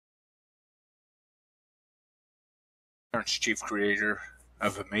Terrence, Chief Creator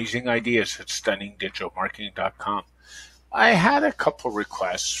of Amazing Ideas at StunningDigitalMarketing.com. I had a couple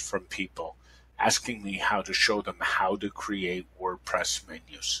requests from people asking me how to show them how to create WordPress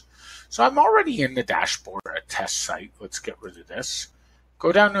menus. So I'm already in the dashboard, a test site. Let's get rid of this.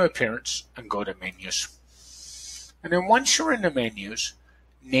 Go down to Appearance and go to Menus. And then once you're in the menus,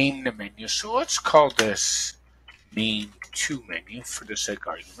 name the menu. So let's call this Main 2 menu for the sake of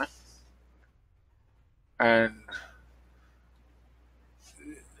argument.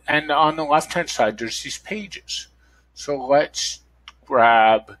 And on the left-hand side, there's these pages. So let's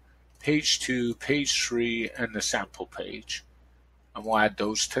grab page 2, page 3, and the sample page. And we'll add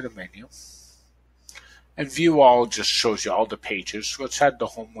those to the menu. And View All just shows you all the pages. So let's add the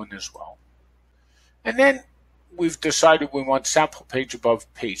home one as well. And then we've decided we want sample page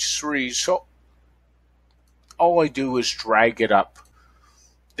above page 3. So all I do is drag it up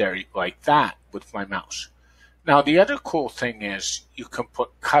there like that with my mouse. Now, the other cool thing is you can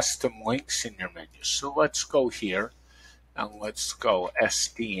put custom links in your menu. So let's go here and let's go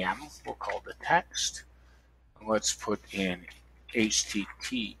SDM. We'll call the text. And let's put in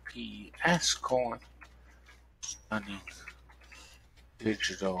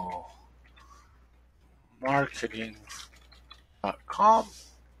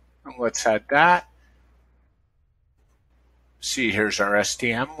And let's add that. See, here's our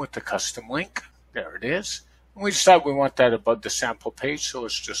SDM with the custom link. There it is. And we decide we want that above the sample page, so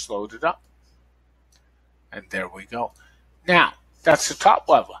let's just load it up. And there we go. Now, that's the top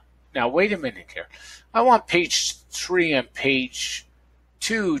level. Now, wait a minute here. I want page 3 and page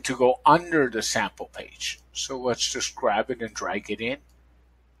 2 to go under the sample page. So let's just grab it and drag it in.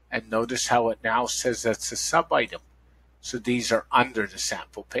 And notice how it now says that's a sub-item. So these are under the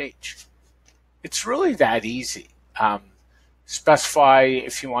sample page. It's really that easy. Specify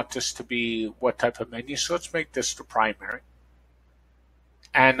if you want this to be what type of menu. So let's make this the primary.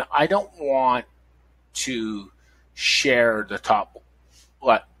 And I don't want to share the top.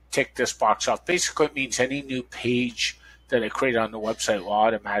 Tick this box off. Basically, it means any new page that I create on the website will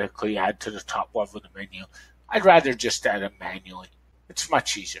automatically add to the top level of the menu. I'd rather just add them manually. It's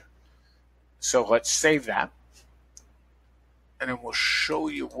much easier. So let's save that. And then we'll show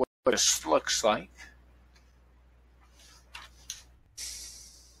you what this looks like.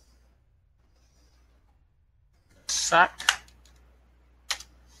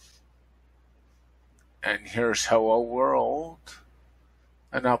 And here's Hello World,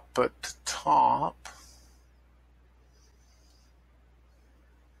 and up at the top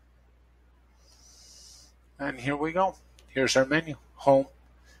and here we go. Here's our menu: home,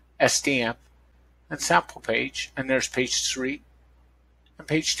 SDM, and sample page, and there's page 3 and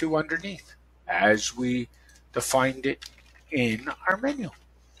page 2 underneath as we defined it in our menu.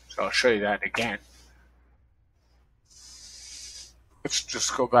 So I'll show you that again. Let's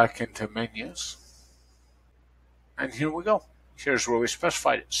just go back into menus. And here we go. Here's where we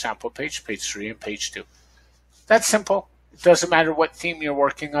specified it. Sample page, page 3, and page 2. That's simple. It doesn't matter what theme you're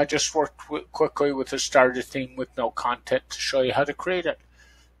working. I just worked quickly with a starter theme with no content to show you how to create it.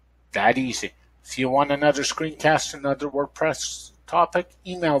 That easy. If you want another screencast, another WordPress topic,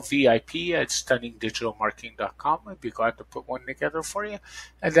 email VIP@StunningDigitalMarketing.com. I'd be glad to put one together for you.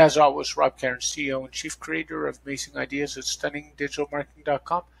 And as always, Rob Karen, CEO and Chief Creator of Amazing Ideas at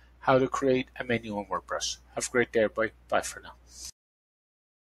StunningDigitalMarketing.com. How to create a menu in WordPress. Have a great day, everybody. Bye for now.